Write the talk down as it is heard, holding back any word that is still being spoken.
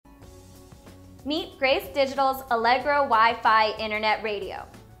Meet Grace Digital's Allegro Wi-Fi Internet Radio.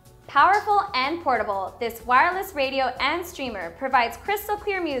 Powerful and portable, this wireless radio and streamer provides crystal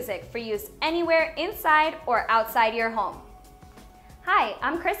clear music for use anywhere inside or outside your home. Hi,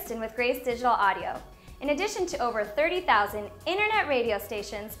 I'm Kristen with Grace Digital Audio. In addition to over 30,000 internet radio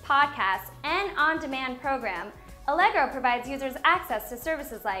stations, podcasts, and on-demand program, Allegro provides users access to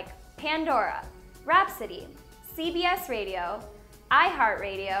services like Pandora, Rhapsody, CBS Radio,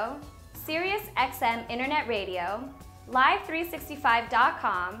 iHeartRadio, SiriusXM Internet Radio,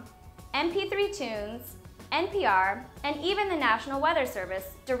 Live365.com, MP3 Tunes, NPR, and even the National Weather Service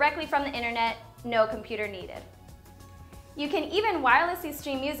directly from the internet, no computer needed. You can even wirelessly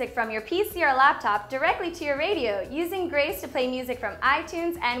stream music from your PC or laptop directly to your radio using Grace to play music from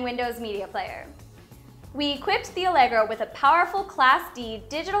iTunes and Windows Media Player. We equipped the Allegro with a powerful Class D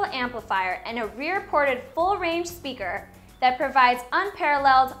digital amplifier and a rear-ported full-range speaker that provides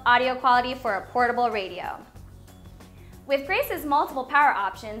unparalleled audio quality for a portable radio. With Grace's multiple power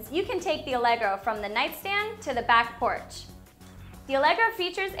options, you can take the Allegro from the nightstand to the back porch. The Allegro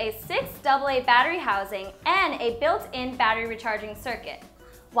features a 6 AA battery housing and a built-in battery recharging circuit.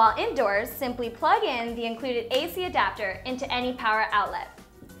 While indoors, simply plug in the included AC adapter into any power outlet.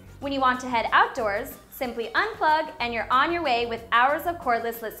 When you want to head outdoors, simply unplug and you're on your way with hours of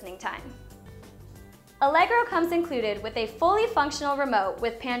cordless listening time. Allegro comes included with a fully functional remote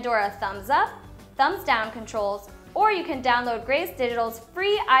with Pandora thumbs up, thumbs down controls, or you can download Grace Digital's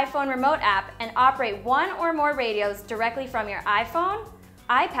free iPhone remote app and operate one or more radios directly from your iPhone,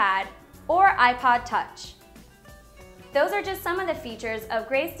 iPad, or iPod Touch. Those are just some of the features of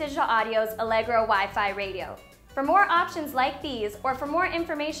Grace Digital Audio's Allegro Wi-Fi radio. For more options like these, or for more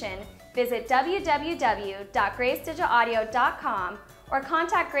information, visit www.GraceDigital-Audio.com or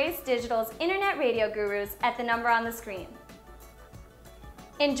contact Grace Digital's Internet Radio Gurus at the number on the screen.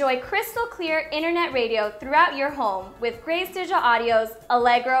 Enjoy crystal clear internet radio throughout your home with Grace Digital Audio's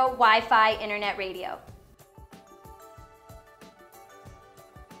Allegro Wi-Fi Internet Radio.